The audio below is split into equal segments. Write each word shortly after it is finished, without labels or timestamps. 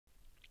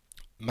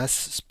mass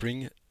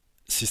spring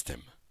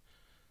system.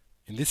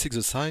 In this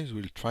exercise,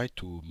 we'll try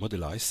to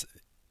modelize,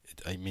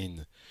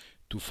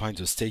 to find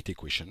the state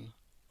equation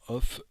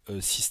of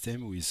a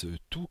system with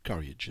two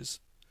carriages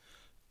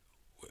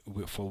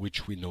for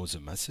which we know the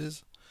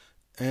masses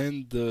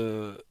and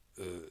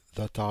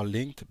that are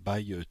linked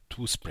by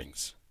two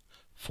springs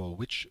for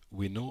which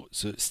we know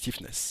the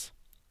stiffness.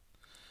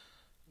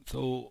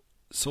 So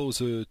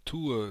the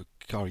two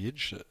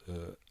carriage,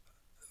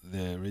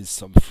 there is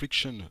some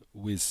friction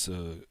with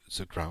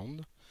the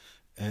ground,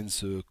 and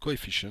the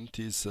coefficient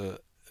is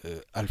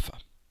alpha.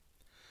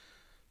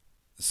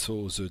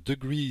 So the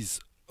degrees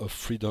of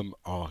freedom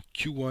are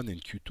Q1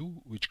 and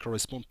Q2, which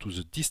correspond to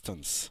the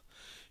distance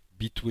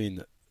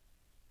between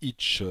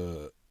each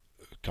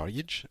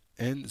carriage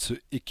and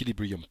the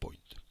equilibrium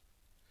point.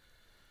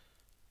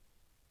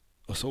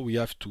 Also, we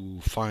have to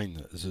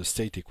find the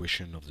state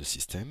equation of the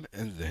system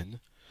and then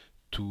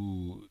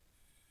to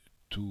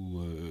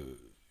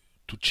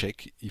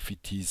check if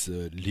it is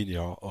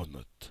linear or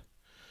not.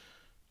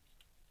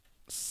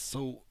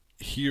 So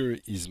here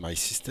is my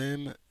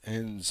system,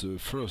 and the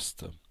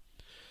first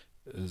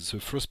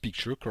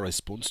picture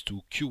corresponds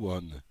to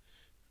Q1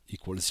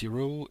 equals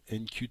 0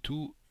 and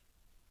Q2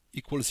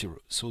 equals 0.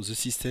 So the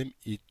system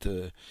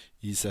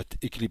is at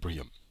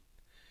equilibrium.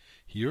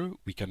 Here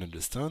we can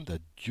understand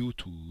that due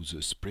to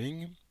the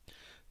spring,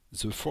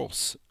 the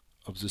force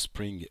of the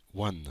spring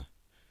 1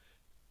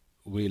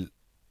 will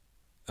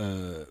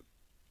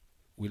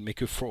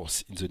make a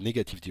force in the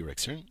negative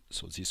direction.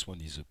 So this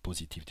one is a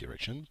positive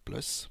direction,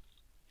 plus.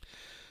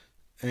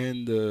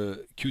 And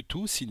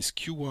Q2, since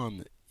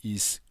Q1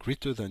 is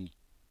greater than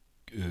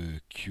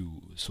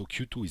so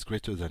Q2 is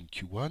greater than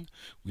Q1,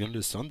 we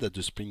understand that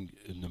the spring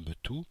number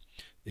 2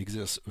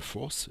 exerts a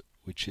force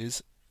which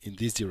is in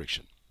this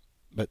direction.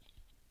 But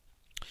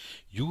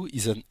U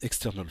is an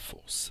external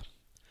force.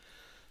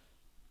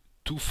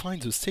 To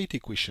find the state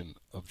equation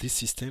of this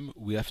system,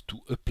 we have to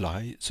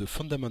apply the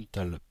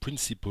fundamental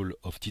principle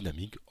of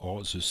dynamics,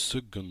 or the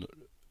second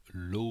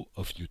law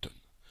of Newton.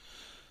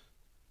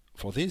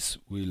 For this,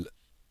 we'll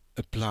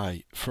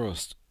apply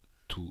first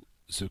to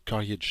the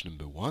carriage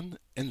number 1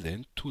 and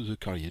then to the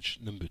carriage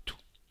number 2.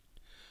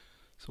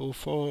 So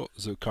for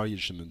the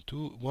carriage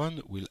number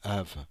 1, we'll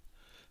have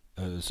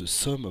the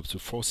sum of the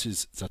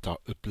forces that are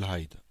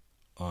applied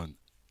on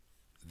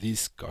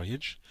this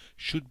carriage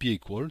should be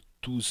equal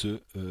to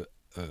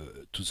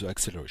the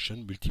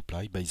acceleration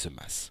multiplied by the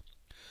mass.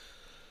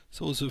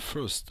 So the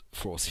first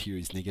force here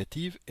is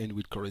negative and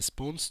will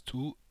correspond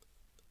to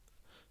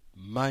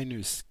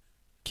minus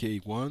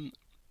K1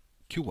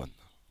 Q1.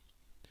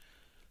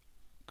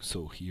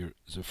 So here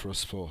the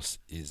first force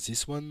is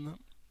this one,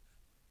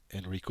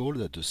 and recall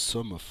that the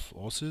sum of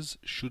forces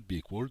should be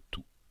equal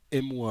to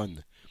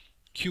M1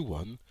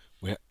 Q1,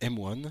 where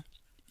M1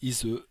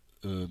 is the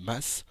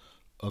mass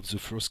of the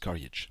first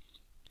carriage.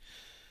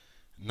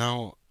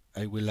 Now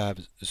I will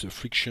have the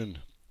friction,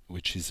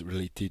 which is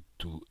related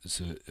to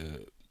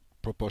the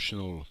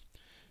proportional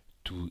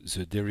to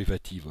the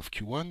derivative of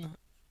Q1,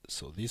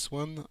 so this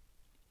one.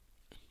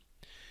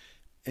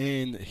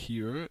 And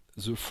here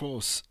the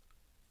force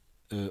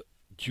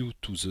due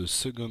to the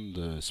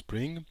second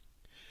spring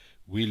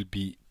will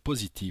be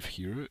positive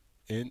here,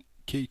 and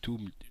K2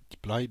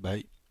 multiplied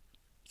by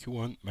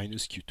Q1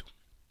 minus Q2.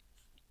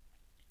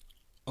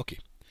 Okay.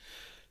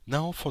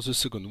 Now for the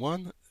second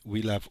one,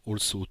 we'll have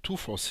also two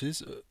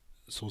forces.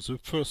 So the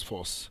first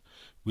force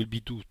will be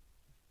due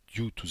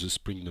to the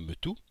spring number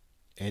 2,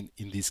 and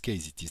in this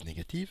case it is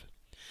negative,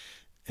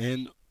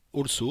 and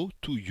also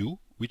to U,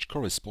 which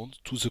corresponds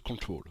to the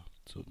control.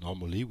 So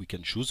normally we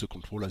can choose the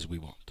control as we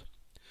want.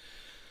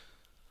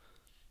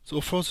 So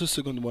for the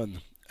second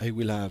one, I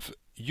will have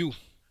U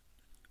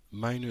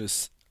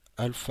minus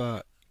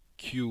alpha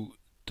Q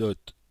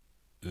dot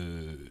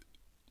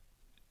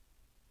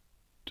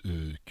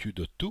Q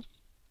dot 2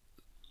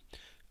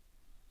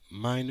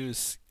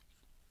 minus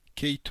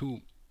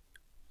K2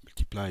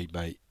 multiplied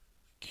by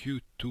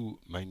Q2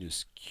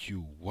 minus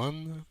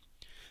Q1.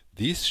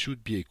 This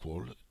should be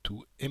equal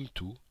to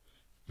M2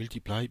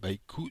 multiplied by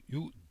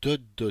Q dot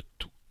dot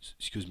 2.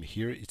 Excuse me,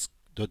 here it's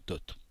dot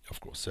dot, of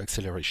course, the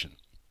acceleration.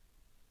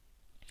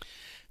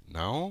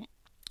 Now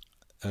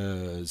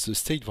the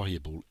state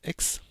variable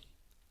x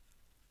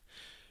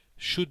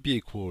should be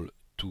equal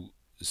to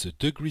the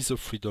degrees of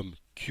freedom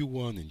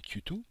Q1 and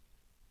Q2,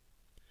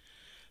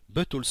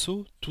 but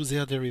also to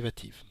their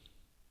derivative,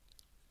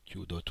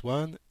 Q dot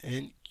 1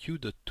 and Q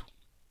dot 2.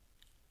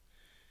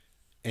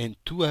 And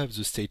to have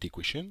the state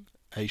equation,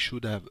 I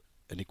should have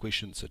an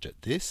equation such as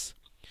this: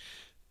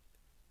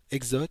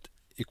 x dot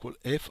equal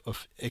f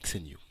of x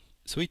and u.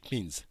 So it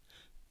means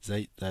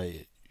that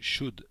I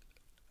should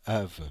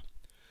have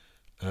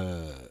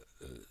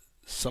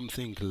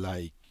something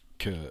like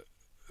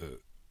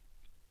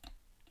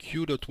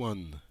Q dot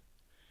 1,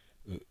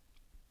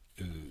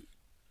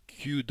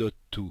 Q dot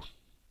 2,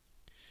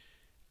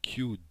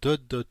 Q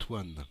dot dot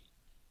 1,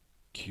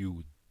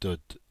 Q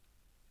dot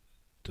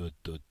dot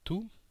dot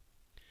 2,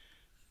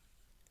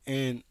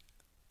 and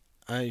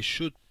I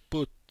should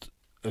put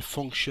a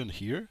function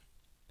here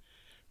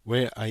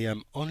where I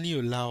am only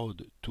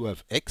allowed to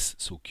have x,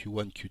 so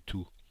q1,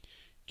 q2,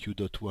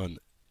 q.1,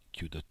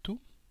 q.2,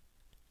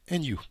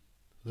 and u.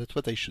 That's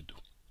what I should do.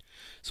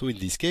 So in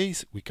this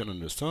case, we can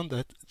understand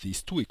that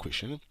these two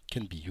equations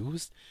can be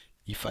used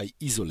if I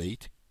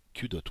isolate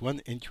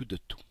q.1 and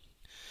q.2.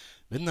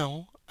 But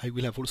now I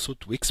will have also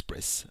to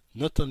express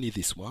not only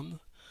this one,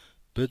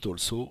 but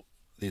also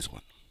this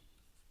one.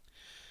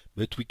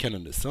 But we can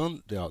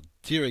understand they are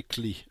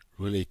directly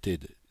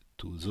related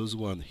to those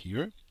one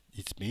here.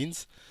 It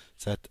means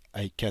that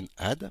I can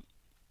add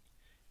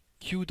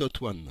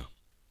q.1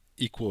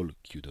 equal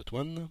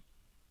q.1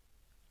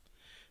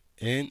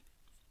 and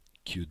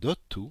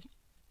q.2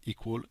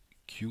 equal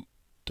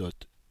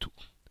q.2.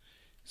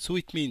 So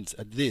it means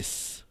that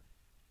this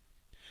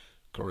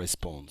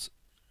corresponds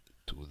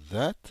to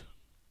that,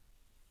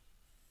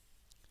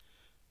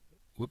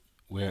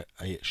 where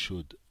I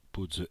should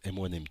put the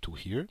m1, m2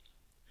 here,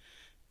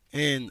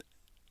 and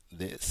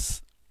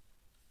this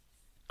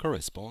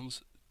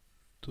corresponds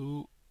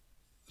to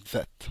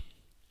that.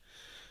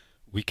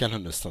 We can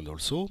understand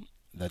also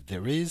that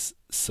there is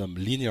some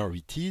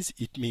linearities.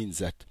 It means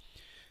that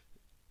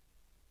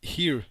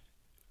here,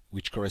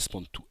 which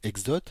correspond to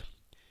x dot,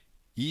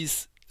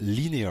 is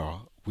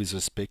linear with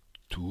respect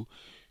to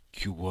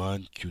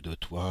q1,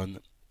 q.1,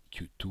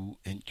 q2,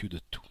 and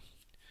q.2.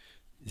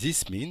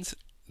 This means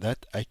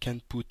that I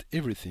can put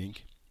everything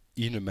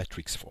in a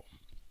matrix form.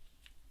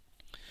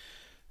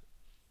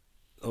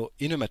 So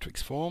in a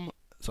matrix form,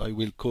 so I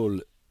will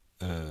call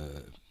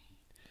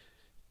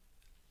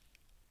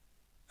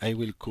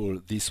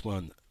this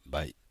one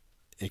by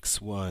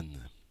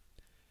x1,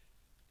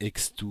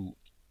 x2,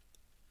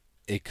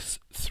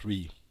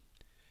 x3,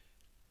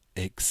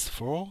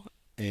 x4,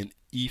 and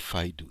if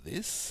I do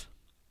this,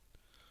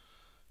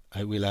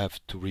 I will have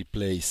to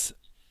replace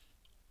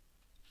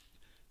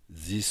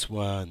this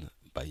one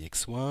by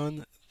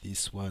x1,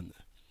 this one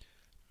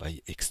by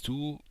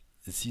x2,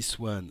 this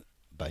one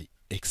by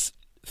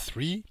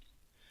x3,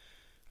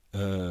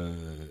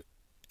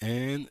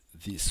 and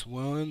this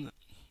one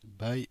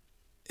by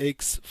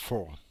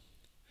x4.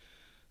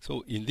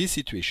 So in this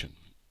situation,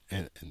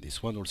 and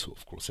this one also,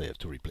 of course, I have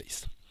to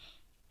replace.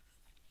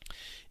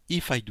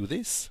 If I do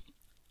this,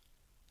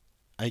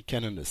 I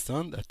can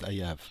understand that I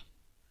have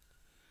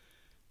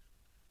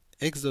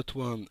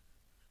x.1,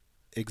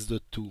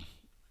 x.2,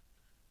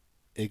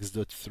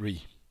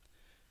 x.3,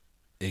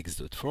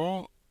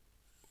 x.4,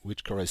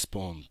 which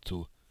correspond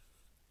to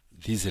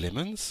these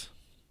elements,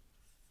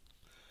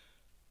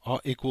 are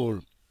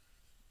equal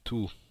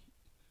to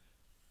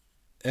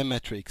a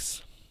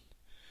matrix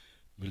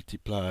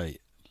multiplied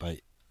by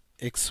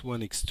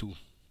x1, x2,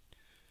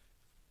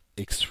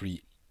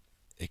 x3,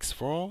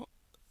 x4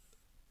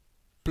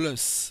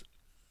 plus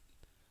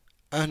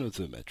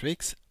another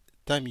matrix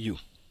times u.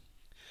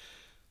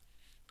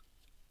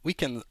 We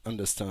can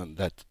understand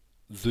that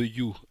the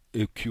u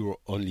occur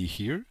only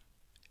here,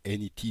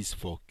 and it is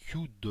for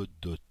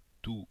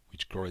q.2,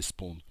 which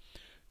correspond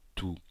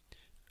to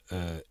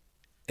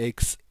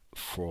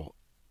x4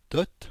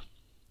 dot.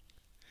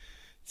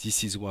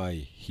 This is why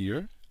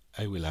here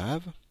I will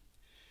have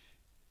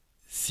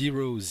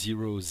 0,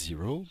 0,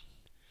 0,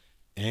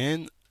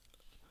 and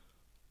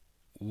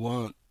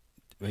 1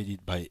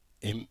 divided by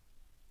m2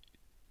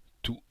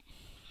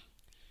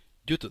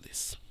 due to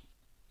this.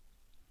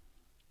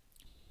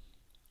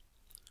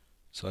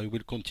 So I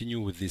will continue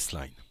with this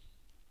line.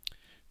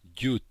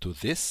 Due to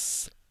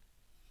this,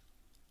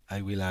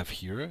 I will have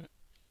here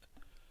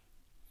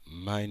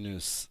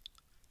minus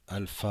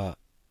alpha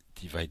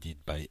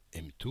divided by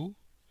m2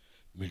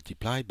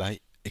 multiplied by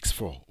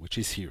x4, which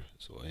is here.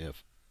 So I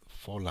have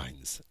 4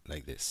 lines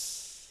like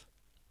this.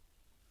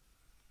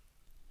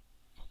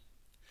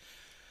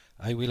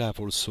 I will have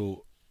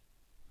also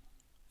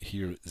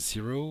here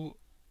 0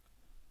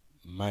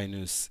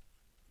 minus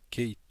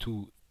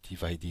k2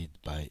 divided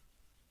by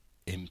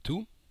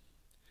m2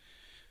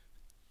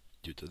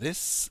 due to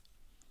this,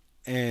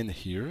 and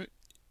here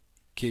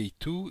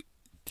k2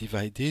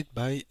 divided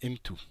by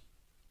m2.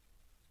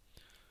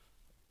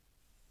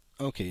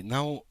 Okay,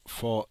 now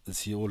for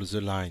the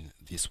other line,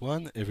 this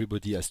one,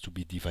 everybody has to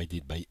be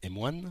divided by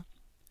m1.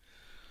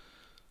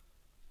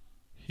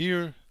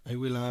 Here I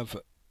will have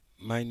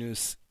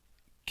minus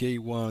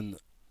k1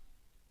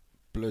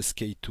 plus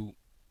k2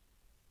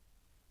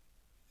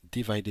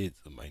 divided,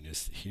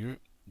 minus here,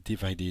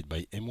 divided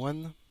by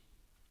m1,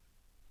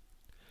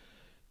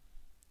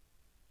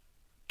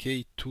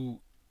 k2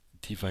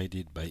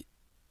 divided by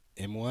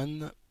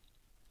m1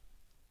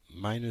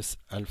 minus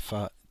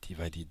alpha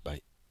divided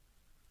by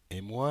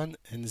m1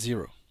 and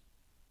 0.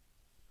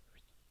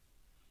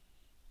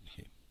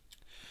 Okay.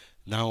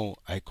 Now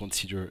I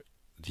consider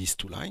these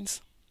two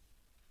lines.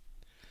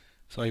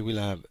 So I will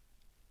have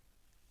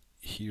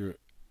here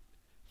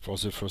for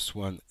the first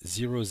one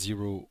 0,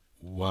 0,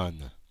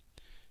 1,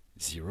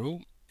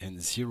 0,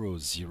 and 0,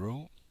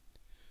 0,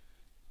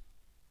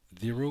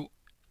 0,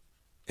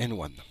 and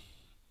 1.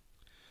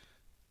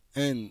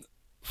 And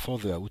for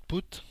the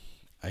output,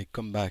 I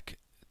come back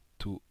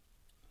to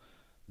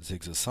the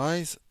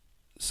exercise.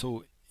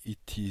 So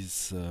it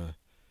is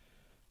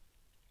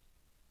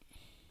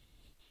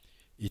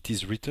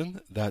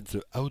written that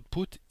the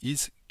output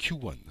is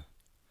Q1.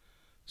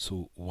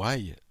 So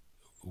Y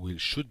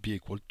should be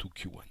equal to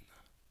Q1.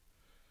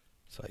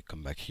 So I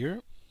come back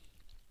here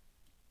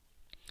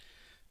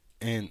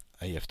and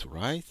I have to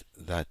write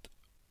that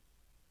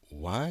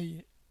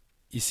Y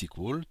is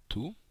equal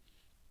to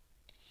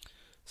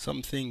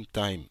something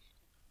time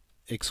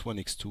x1,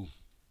 x2,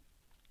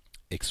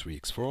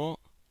 x3, x4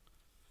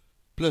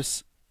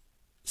 plus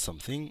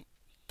something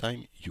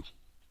time U.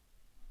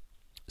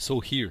 So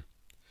here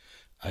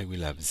I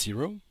will have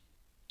 0,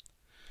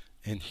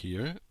 and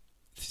here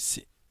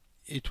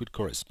it will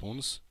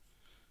correspond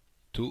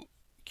to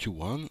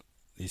Q1.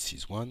 This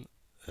is 1.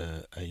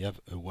 I have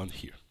a 1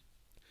 here.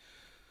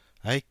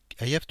 I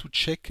have to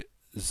check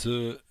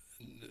the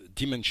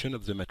dimension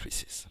of the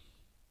matrices.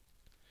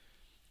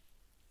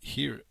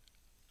 Here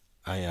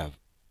I have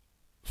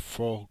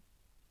 4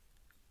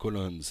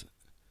 columns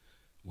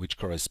which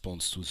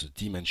corresponds to the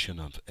dimension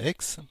of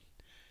x,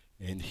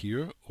 and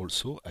here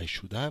also I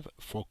should have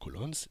 4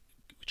 columns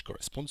which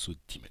corresponds to the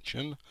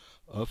dimension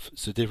of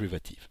the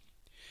derivative.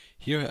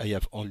 Here I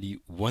have only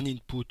one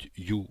input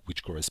u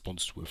which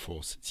corresponds to a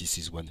force. This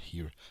is 1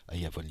 here. I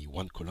have only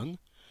 1 column,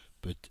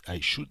 but I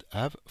should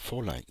have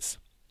 4 lines.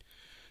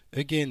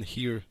 Again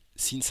here,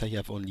 since I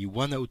have only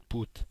one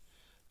output,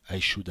 I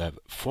should have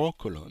 4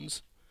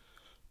 columns,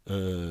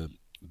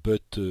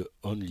 but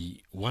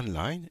only 1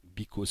 line,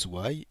 because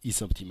y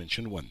is of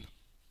dimension 1.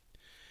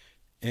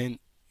 And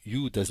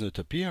u does not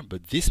appear,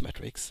 but this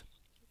matrix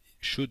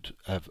should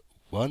have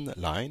 1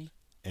 line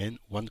and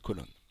 1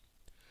 column.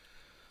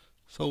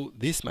 So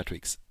this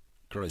matrix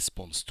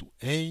corresponds to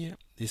A,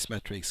 this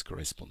matrix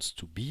corresponds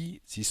to B,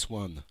 this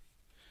one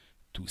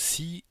to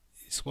C,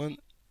 this one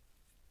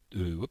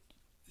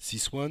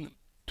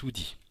to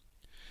D.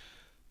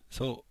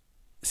 So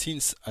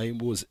since I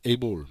was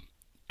able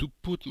to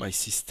put my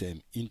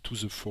system into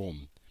the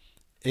form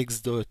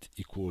x dot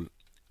equal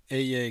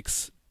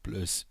ax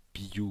plus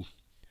bu,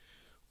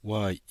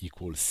 y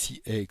equals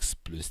cx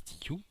plus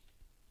du,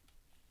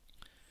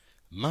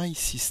 my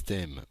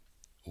system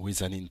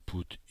with an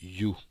input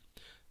u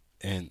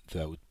and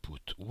the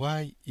output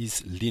y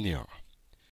is linear.